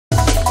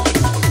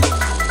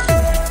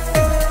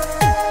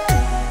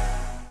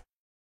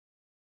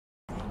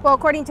Well,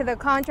 according to the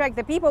contract,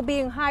 the people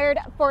being hired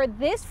for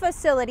this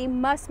facility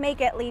must make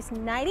at least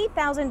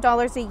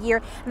 $90,000 a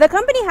year. The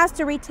company has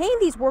to retain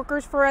these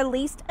workers for at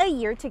least a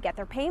year to get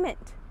their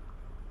payment.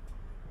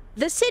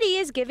 The city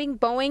is giving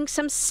Boeing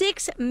some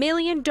 $6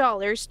 million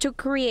to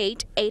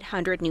create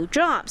 800 new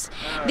jobs.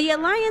 The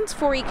Alliance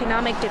for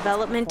Economic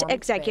Development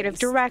Executive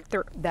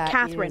Director,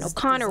 Catherine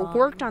O'Connor,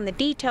 worked on the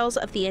details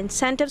of the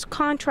incentives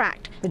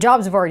contract. The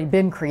jobs have already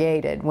been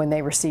created when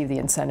they receive the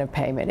incentive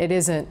payment. It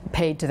isn't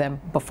paid to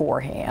them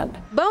beforehand.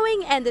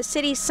 Boeing and the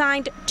city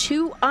signed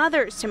 2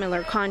 other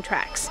similar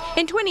contracts.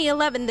 In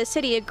 2011, the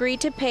city agreed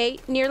to pay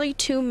nearly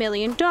 $2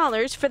 million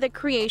for the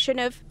creation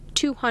of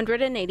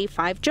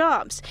 285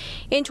 jobs.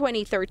 In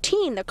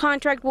 2013, the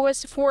contract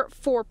was for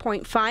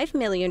 $4.5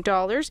 million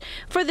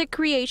for the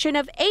creation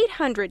of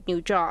 800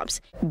 new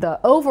jobs. The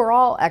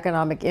overall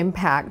economic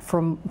impact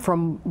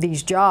from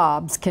these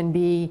jobs can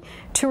be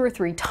 2 or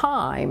 3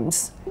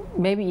 times,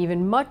 maybe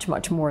even much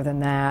more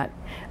than that,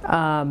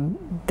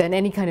 than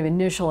any kind of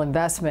initial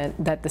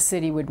investment that the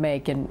city would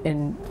make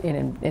in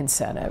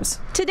incentives.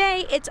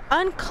 Today, it's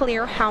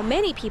unclear how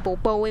many people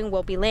Boeing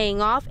will be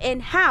laying off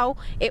and how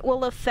it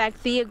will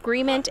affect the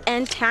agreement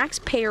and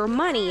taxpayer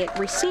money it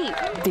received.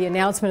 The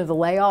announcement of the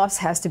layoffs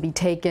has to be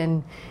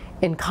taken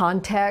in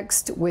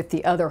context with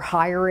the other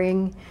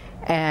hiring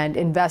and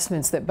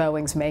investments that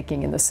Boeing's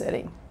making in the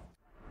city.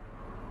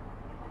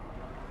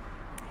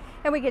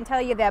 And we can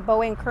tell you that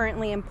Boeing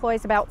currently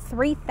employs about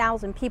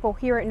 3,000 people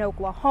here in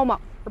Oklahoma.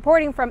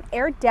 Reporting from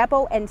Air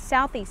Depot and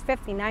Southeast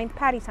 59th,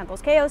 Patty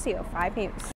Santos, KOCO 5 News.